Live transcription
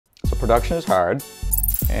production is hard,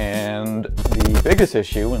 and the biggest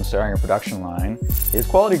issue when starting a production line is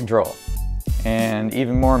quality control. And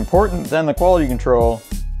even more important than the quality control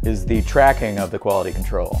is the tracking of the quality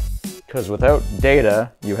control. Because without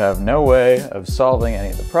data, you have no way of solving any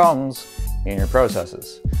of the problems in your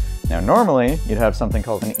processes. Now normally, you'd have something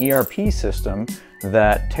called an ERP system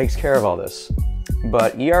that takes care of all this.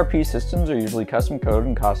 But ERP systems are usually custom coded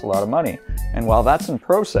and cost a lot of money. And while that's in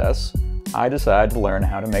process, I decided to learn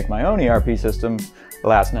how to make my own ERP system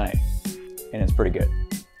last night. And it's pretty good.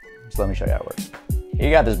 So let me show you how it works.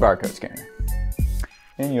 You got this barcode scanner.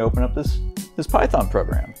 And you open up this Python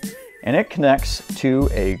program. And it connects to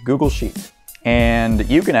a Google Sheet. And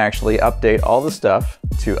you can actually update all the stuff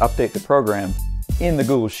to update the program in the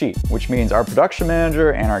Google Sheet, which means our production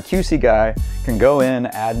manager and our QC guy can go in,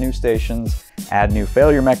 add new stations, add new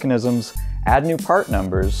failure mechanisms, add new part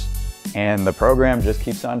numbers, and the program just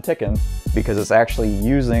keeps on ticking because it's actually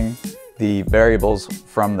using the variables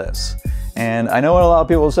from this. And I know what a lot of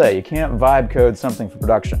people will say, you can't vibe code something for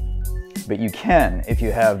production, but you can if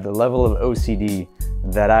you have the level of OCD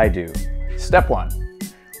that I do. Step one,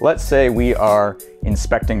 let's say we are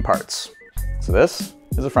inspecting parts. So this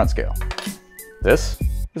is a front scale. This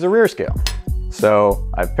is a rear scale. So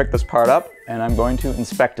I've picked this part up and I'm going to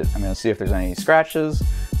inspect it. I'm going to see if there's any scratches,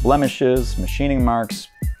 blemishes, machining marks,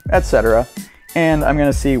 etc. And I'm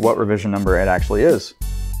going to see what revision number it actually is.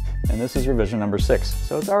 And this is revision number 6.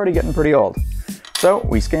 So it's already getting pretty old. So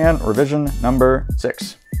we scan revision number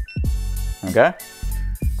 6. Okay?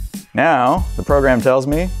 Now, the program tells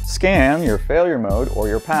me, scan your failure mode or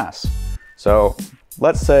your pass. So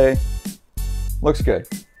let's say, looks good.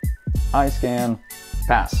 I scan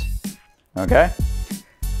pass. Okay?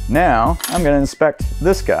 Now, I'm going to inspect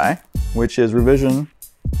this guy, which is revision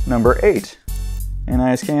number 8. And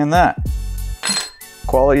I scan that.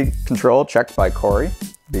 Quality control checked by Corey,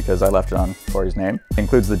 because I left it on Corey's name.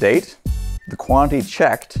 Includes the date, the quantity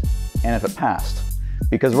checked, and if it passed.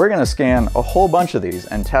 Because we're going to scan a whole bunch of these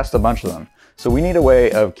and test a bunch of them. So we need a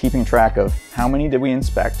way of keeping track of how many did we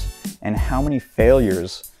inspect and how many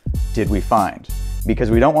failures did we find.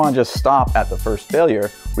 Because we don't want to just stop at the first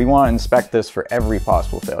failure, we want to inspect this for every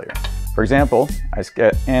possible failure. For example, I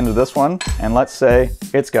scanned this one, and let's say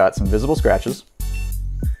it's got some visible scratches.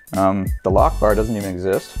 The lock bar doesn't even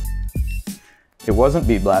exist. It wasn't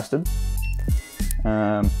bead blasted.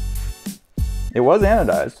 It was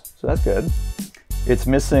anodized, so that's good. It's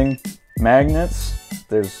missing magnets.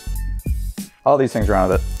 There's all these things around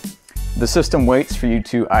with it. The system waits for you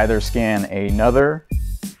to either scan another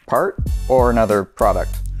part or another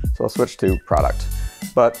product. So I'll switch to product.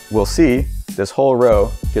 But we'll see this whole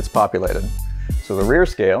row gets populated. So the rear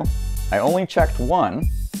scale, I only checked one,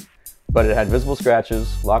 but it had visible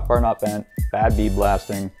scratches, lock bar not bent, bad bead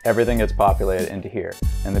blasting, everything gets populated into here.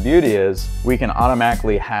 And the beauty is we can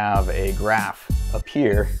automatically have a graph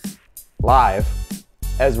appear live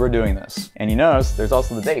as we're doing this. And you notice there's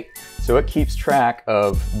also the date. So it keeps track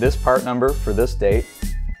of this part number for this date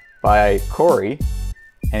by Corey,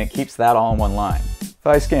 and it keeps that all in one line. If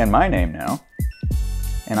I scan my name now,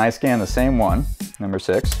 and I scan the same one, number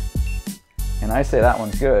 6, and I say that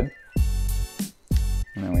one's good,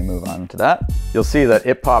 and then we move on to that, you'll see that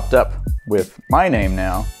it popped up with my name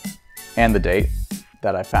now and the date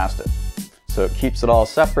that I passed it. So it keeps it all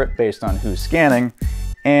separate based on who's scanning,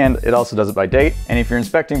 and it also does it by date. And if you're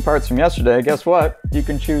inspecting parts from yesterday, guess what? You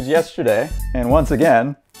can choose yesterday, and once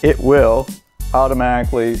again, it will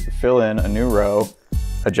automatically fill in a new row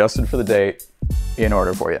adjusted for the date in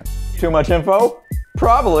order for you. Too much info?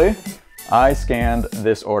 Probably. I scanned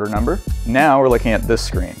this order number. Now we're looking at this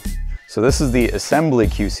screen. So this is the assembly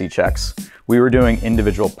QC checks. We were doing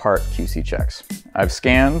individual part QC checks. I've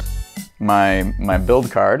scanned my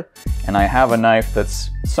build card, and I have a knife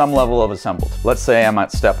that's some level of assembled. Let's say I'm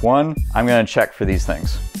at step 1. I'm going to check for these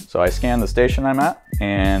things. So I scan the station I'm at,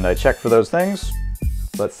 and I check for those things.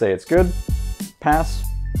 Let's say it's good. Pass.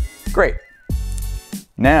 Great.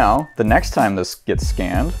 Now, the next time this gets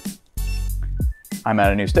scanned, I'm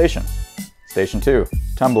at a new station. Station 2,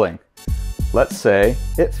 tumbling. Let's say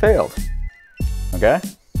it failed. Okay?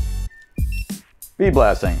 Bead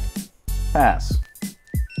blasting. Pass.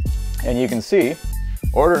 And you can see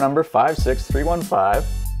order number 56315,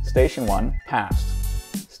 station 1 passed.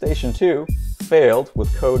 Station 2 failed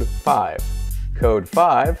with code 5. Code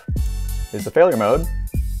 5 is the failure mode,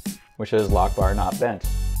 which is lock bar not bent.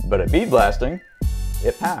 But at bead blasting,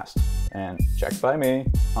 it passed and checked by me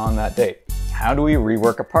on that date. How do we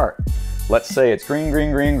rework a part? Let's say it's green,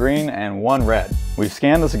 green, green, green, and 1 red. We've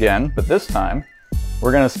scanned this again, but this time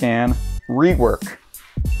we're gonna scan rework.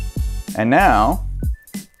 And now,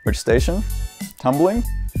 which station? Tumbling.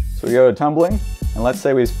 So we go to tumbling, and let's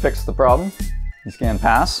say we fixed the problem. You scan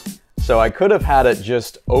pass. So I could have had it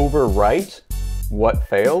just overwrite what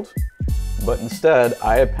failed, but instead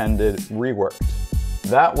I appended reworked.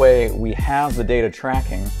 That way we have the data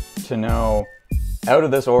tracking to know out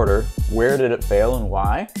of this order, where did it fail and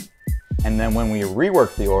why? And then when we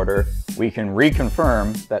rework the order, we can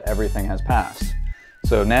reconfirm that everything has passed.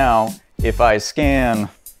 So now if I scan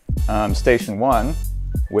station 1,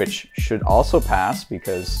 which should also pass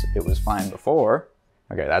because it was fine before.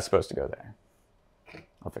 Okay, that's supposed to go there.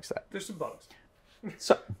 I'll fix that. There's some bugs.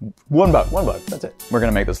 So, one bug, that's it. We're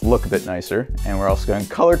gonna make this look a bit nicer, and we're also gonna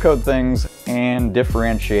color code things and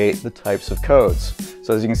differentiate the types of codes.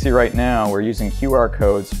 So as you can see right now, we're using QR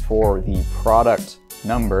codes for the product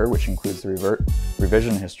number, which includes the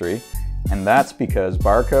revision history. And that's because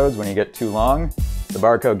barcodes, when you get too long, the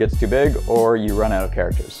barcode gets too big or you run out of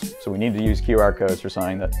characters. So we need to use QR codes for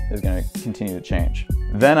something that is going to continue to change.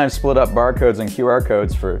 Then I've split up barcodes and QR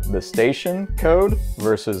codes for the station code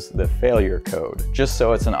versus the failure code. Just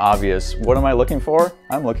so it's an obvious, what am I looking for?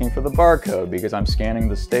 I'm looking for the barcode because I'm scanning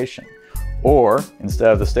the station. Or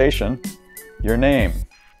instead of the station, your name.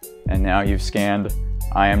 And now you've scanned,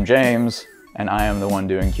 I am James, and I am the one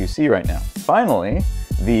doing QC right now. Finally,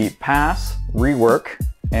 the pass, rework,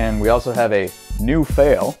 and we also have a new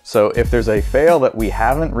fail. So if there's a fail that we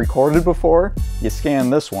haven't recorded before, you scan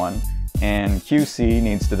this one, and QC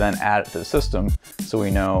needs to then add it to the system so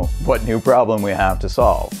we know what new problem we have to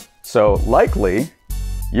solve. So likely,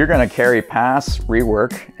 you're gonna carry pass,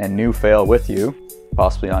 rework, and new fail with you,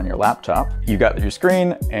 possibly on your laptop. You got your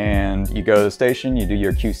screen, and you go to the station, you do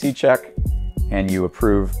your QC check, and you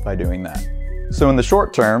approve by doing that. So in the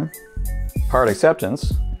short term, part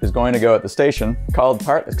acceptance is going to go at the station called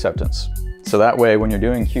part acceptance. So that way, when you're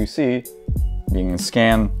doing QC, you can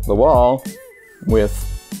scan the wall with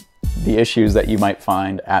the issues that you might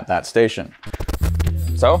find at that station.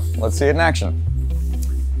 So let's see it in action.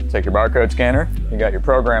 Take your barcode scanner, you got your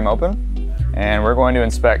program open, and we're going to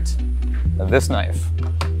inspect this knife.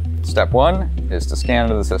 Step 1 is to scan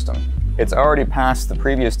into the system. It's already passed the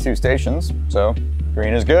previous 2 stations, so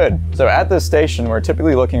green is good. So at this station, we're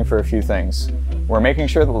typically looking for a few things. We're making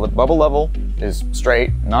sure that the bubble level is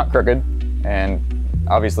straight, not crooked, and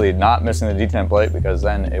obviously not missing the detent plate because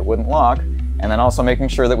then it wouldn't lock. And then also making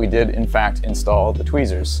sure that we did in fact install the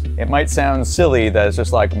tweezers. It might sound silly that it's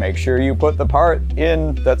just like, make sure you put the part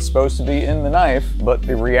in that's supposed to be in the knife, but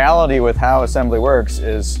the reality with how assembly works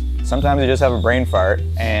is sometimes you just have a brain fart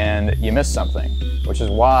and you miss something, which is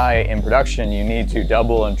why in production you need to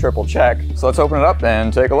double and triple check. So let's open it up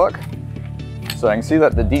and take a look. So I can see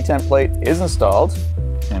that the detent plate is installed,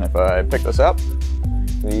 and if I pick this up,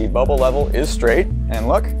 the bubble level is straight, and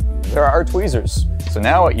look, there are tweezers. So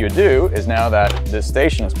now what you would do is, now that this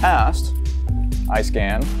station is passed, I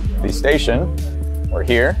scan the station, or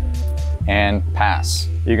here, and pass.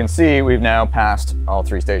 You can see we've now passed all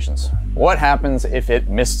 3 stations. What happens if it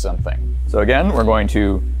missed something? So again, we're going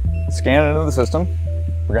to scan it into the system.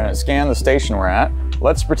 We're going to scan the station we're at.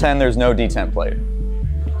 Let's pretend there's no detent plate.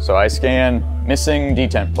 So I scan missing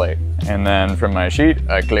detent plate, and then from my sheet,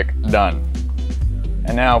 I click done.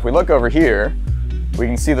 And now if we look over here, we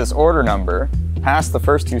can see this order number passed the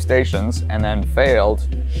first 2 stations and then failed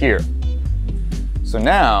here. So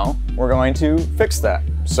now we're going to fix that.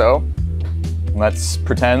 So let's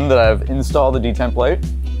pretend that I've installed the detent plate.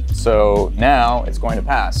 So now it's going to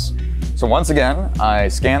pass. So once again, I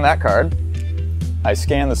scan that card, I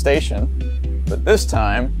scan the station, but this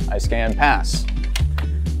time I scan pass.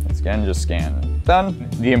 Let's again just scan. Done.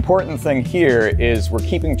 The important thing here is we're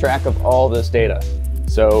keeping track of all this data.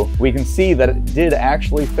 So we can see that it did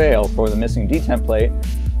actually fail for the missing detent plate,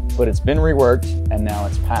 but it's been reworked and now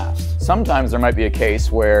it's passed. Sometimes there might be a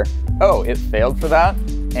case where, oh, it failed for that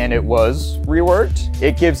and it was reworked.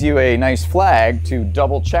 It gives you a nice flag to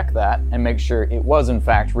double check that and make sure it was in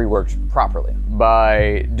fact reworked properly.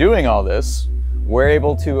 By doing all this, we're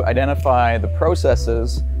able to identify the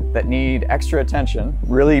processes that need extra attention,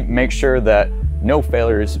 really make sure that no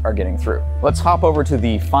failures are getting through. Let's hop over to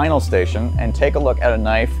the final station and take a look at a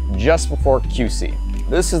knife just before QC.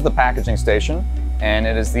 This is the packaging station, and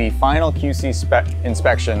it is the final QC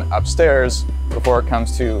inspection upstairs before it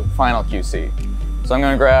comes to final QC. So I'm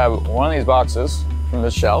gonna grab one of these boxes from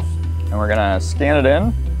this shelf, and we're gonna scan it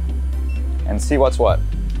in and see what's what.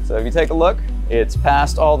 So if you take a look, it's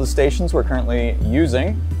passed all the stations we're currently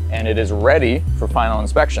using, and it is ready for final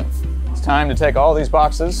inspection. It's time to take all these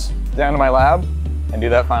boxes down to my lab and do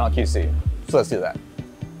that final QC. So let's do that.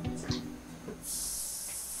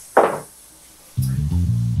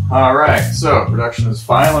 All right, so production is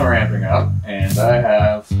finally ramping up, and I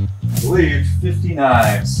have, I believe, 50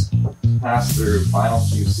 knives pass through final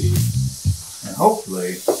QC, and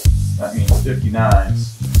hopefully that means 50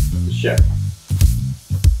 knives to ship.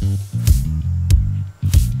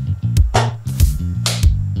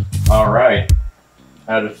 All right,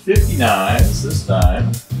 out of 50 knives this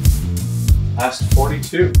time, passed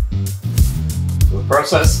 42. So the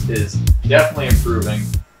process is definitely improving.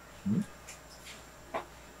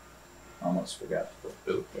 Almost forgot to put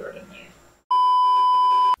Bill Card in there.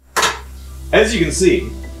 As you can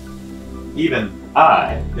see, even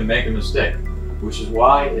I can make a mistake, which is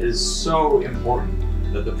why it is so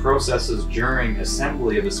important that the processes during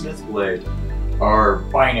assembly of a smith blade are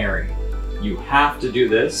binary. You have to do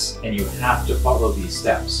this and you have to follow these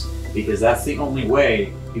steps, because that's the only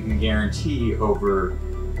way you can guarantee over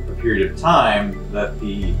a period of time that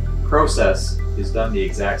the process is done the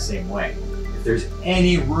exact same way. If there's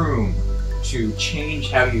any room to change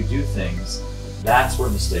how you do things, that's where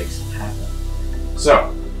mistakes happen.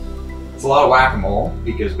 So, it's a lot of whack-a-mole,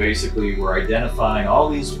 because basically we're identifying all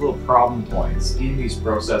these little problem points in these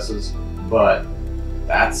processes, but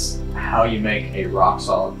that's how you make a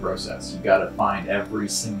rock-solid process. You gotta find every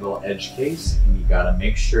single edge case, and you gotta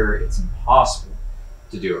make sure it's impossible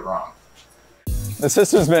to do it wrong. The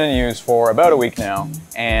system's been in use for about a week now,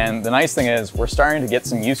 and the nice thing is we're starting to get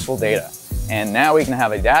some useful data. And now we can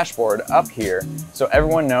have a dashboard up here so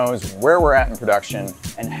everyone knows where we're at in production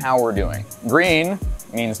and how we're doing. Green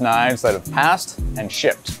means knives that have passed and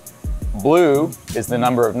shipped. Blue is the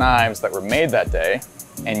number of knives that were made that day,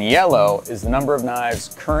 and yellow is the number of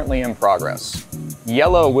knives currently in progress.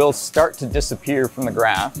 Yellow will start to disappear from the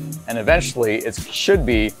graph, and eventually it should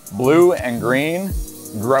be blue and green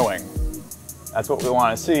growing. That's what we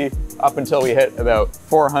want to see up until we hit about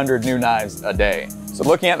 400 new knives a day. So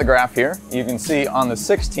looking at the graph here, you can see on the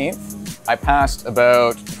 16th, I passed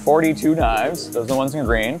about 42 knives, those are the ones in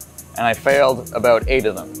green, and I failed about 8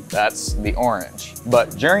 of them. That's the orange.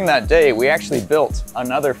 But during that day, we actually built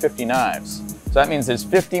another 50 knives. So that means there's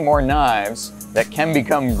 50 more knives that can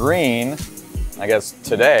become green, I guess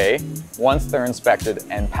today, once they're inspected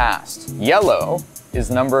and passed. Yellow is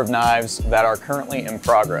the number of knives that are currently in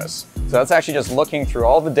progress. So that's actually just looking through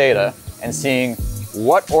all the data and seeing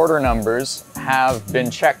what order numbers have been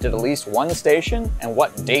checked at least one station and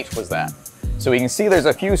what date was that. So we can see there's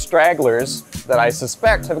a few stragglers that I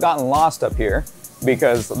suspect have gotten lost up here,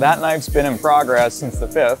 because that knife's been in progress since the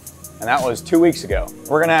 5th, and that was 2 weeks ago.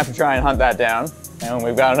 We're gonna have to try and hunt that down, and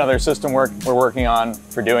we've got another system we're working on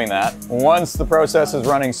for doing that. Once the process is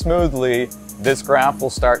running smoothly, this graph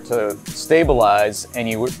will start to stabilize, and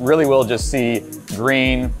you really will just see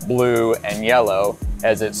green, blue, and yellow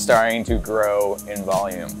as it's starting to grow in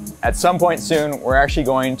volume. At some point soon, we're actually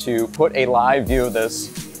going to put a live view of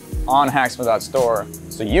this on Hacksmith.store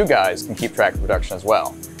so you guys can keep track of production as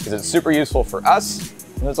well, because it's super useful for us,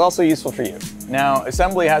 and it's also useful for you. Now,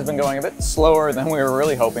 assembly has been going a bit slower than we were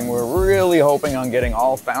really hoping. We were really hoping on getting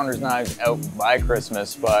all Founders knives out by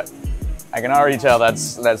Christmas, but I can already tell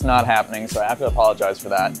that's not happening, so I have to apologize for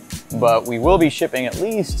that. But we will be shipping at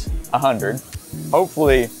least 100,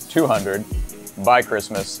 hopefully 200 by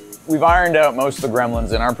Christmas. We've ironed out most of the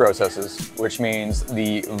gremlins in our processes, which means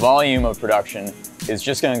the volume of production is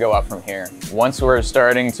just gonna go up from here. Once we're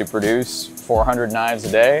starting to produce 400 knives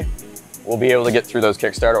a day, we'll be able to get through those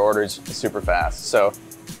Kickstarter orders super fast. So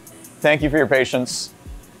thank you for your patience.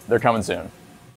 They're coming soon.